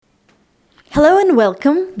Hello and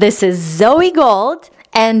welcome. This is Zoe Gold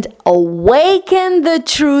and Awaken the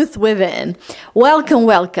Truth Within.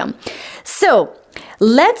 Welcome. So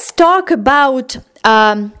let's talk about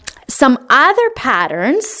some other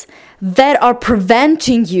patterns that are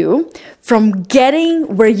preventing you from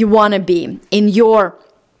getting where you want to be in your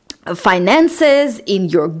finances, in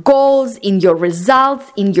your goals, in your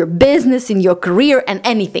results, in your business, in your career, and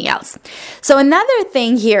anything else. So another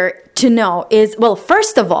thing here to know is, well,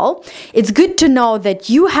 first of all, it's good to know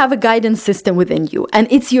that you have a guidance system within you, and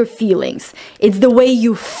it's your feelings. It's the way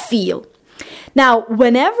you feel. Now,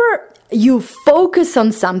 whenever you focus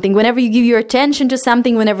on something, whenever you give your attention to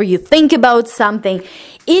something, whenever you think about something,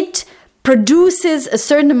 it produces a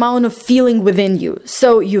certain amount of feeling within you.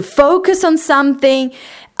 So you focus on something,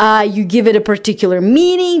 you give it a particular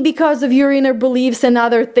meaning because of your inner beliefs and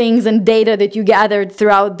other things and data that you gathered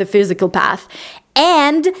throughout the physical path.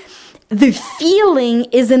 And the feeling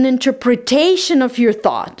is an interpretation of your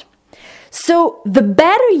thought. So the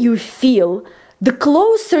better you feel, the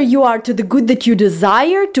closer you are to the good that you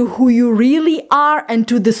desire, to who you really are, and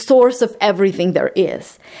to the source of everything there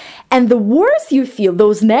is. And the worse you feel,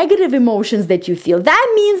 those negative emotions that you feel,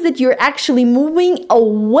 that means that you're actually moving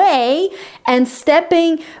away and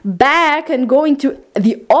stepping back and going to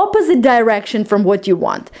the opposite direction from what you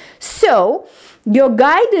want. So your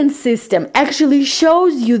guidance system actually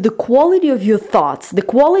shows you the quality of your thoughts, the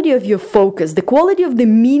quality of your focus, the quality of the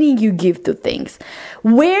meaning you give to things.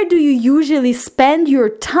 Where do you usually spend your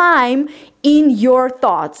time in your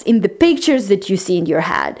thoughts, in the pictures that you see in your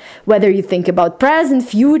head, whether you think about present,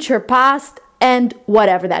 future, past, and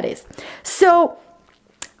whatever that is. So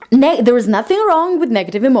there is nothing wrong with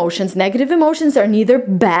negative emotions. Negative emotions are neither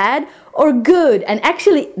bad or good. And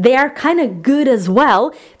actually, they are kind of good as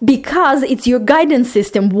well because it's your guidance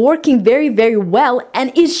system working very, very well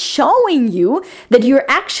and is showing you that you're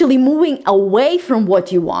actually moving away from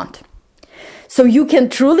what you want. So you can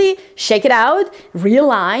truly shake it out,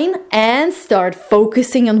 realign, and start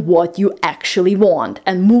focusing on what you actually want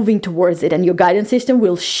and moving towards it. And your guidance system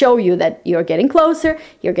will show you that you're getting closer,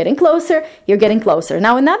 you're getting closer, you're getting closer.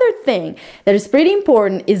 Now, another thing that is pretty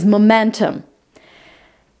important is momentum.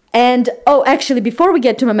 And, actually, before we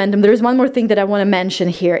get to momentum, there's one more thing that I want to mention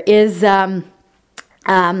here is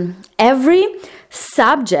every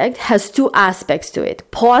subject has two aspects to it.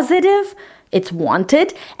 Positive, it's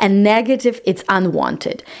wanted, and negative, it's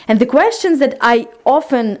unwanted. And the questions that I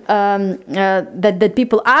often, that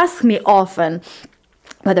people ask me often,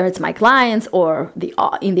 whether it's my clients or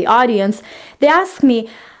in the audience, they ask me,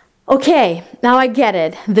 okay, now I get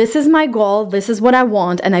it. This is my goal. This is what I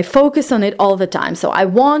want. And I focus on it all the time. So I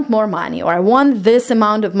want more money, or I want this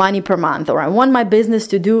amount of money per month, or I want my business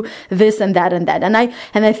to do this and that and that. And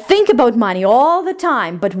I think about money all the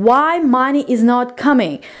time, but why money is not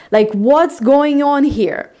coming? Like, what's going on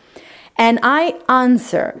here? And I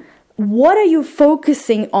answer, what are you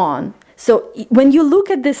focusing on? So when you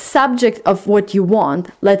look at the subject of what you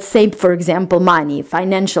want, let's say, for example, money,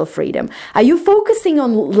 financial freedom, are you focusing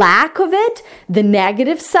on lack of it, the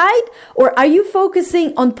negative side, or are you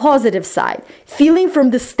focusing on positive side, feeling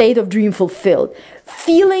from the state of dream fulfilled,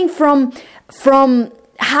 feeling from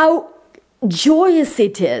how joyous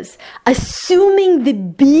it is, assuming the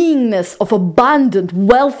beingness of abundant,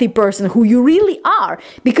 wealthy person who you really are,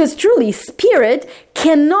 because truly spirit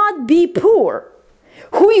cannot be poor.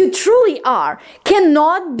 Who you truly are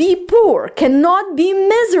cannot be poor, cannot be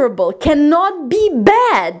miserable, cannot be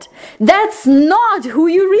bad. That's not who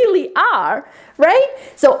you really are, right?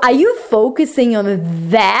 So are you focusing on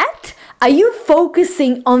that? Are you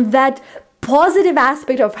focusing on that positive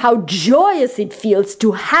aspect of how joyous it feels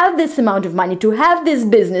to have this amount of money, to have this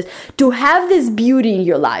business, to have this beauty in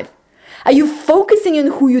your life? Are you focusing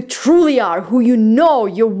on who you truly are, who you know,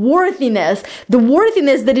 your worthiness, the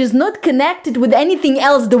worthiness that is not connected with anything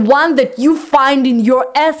else, the one that you find in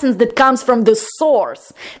your essence that comes from the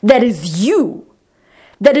source, that is you,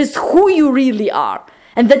 that is who you really are,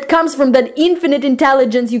 and that comes from that infinite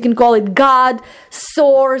intelligence, you can call it God,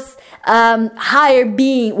 source, higher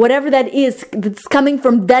being, whatever that is, that's coming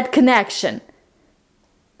from that connection,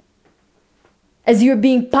 as you're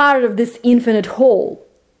being part of this infinite whole.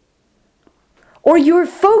 Or you're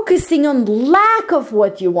focusing on lack of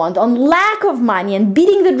what you want, on lack of money and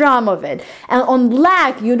beating the drum of it. And on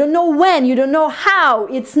lack, you don't know when, you don't know how,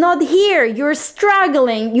 it's not here, you're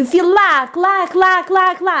struggling, you feel lack.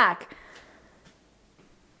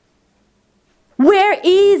 Where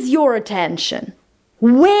is your attention?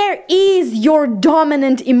 Where is your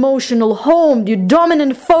dominant emotional home, your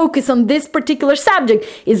dominant focus on this particular subject?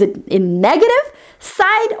 Is it in negative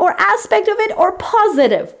side or aspect of it, or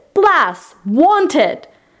positive, plus, wanted?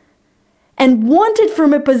 and want it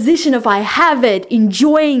from a position of I have it,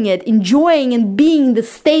 enjoying and being in the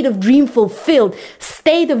state of dream fulfilled,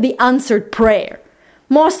 state of the answered prayer.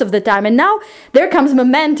 Most of the time. And now there comes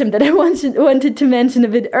momentum that I wanted to mention a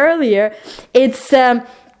bit earlier. It's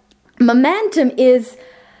momentum is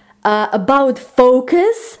about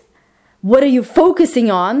focus. What are you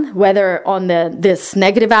focusing on, whether on this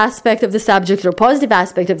negative aspect of the subject or positive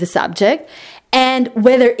aspect of the subject, and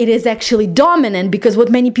whether it is actually dominant? Because what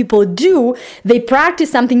many people do, they practice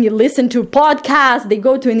something, you listen to a podcast, they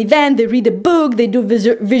go to an event, they read a book, they do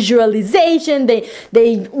visualization, they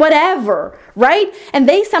whatever, right? And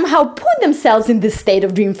they somehow put themselves in this state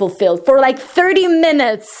of dream fulfilled for like 30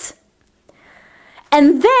 minutes.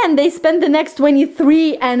 And then they spend the next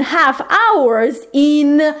 23 and a half hours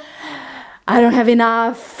in, I don't have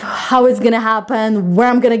enough, how it's going to happen, where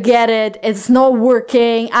I'm going to get it, it's not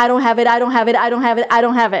working, I don't have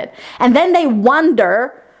it. And then they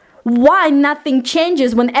wonder why nothing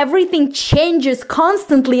changes when everything changes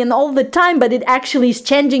constantly and all the time, but it actually is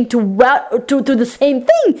changing to the same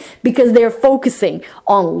thing because they're focusing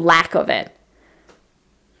on lack of it.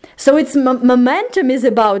 So it's momentum is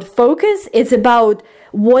about focus. It's about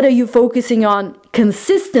what are you focusing on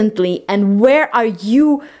consistently, and where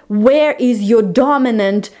is your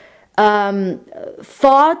dominant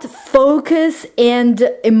thought, focus,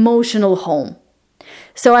 and emotional home.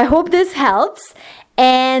 So I hope this helps,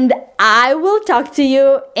 and I will talk to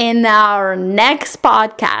you in our next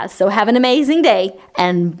podcast. So have an amazing day,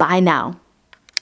 and bye now.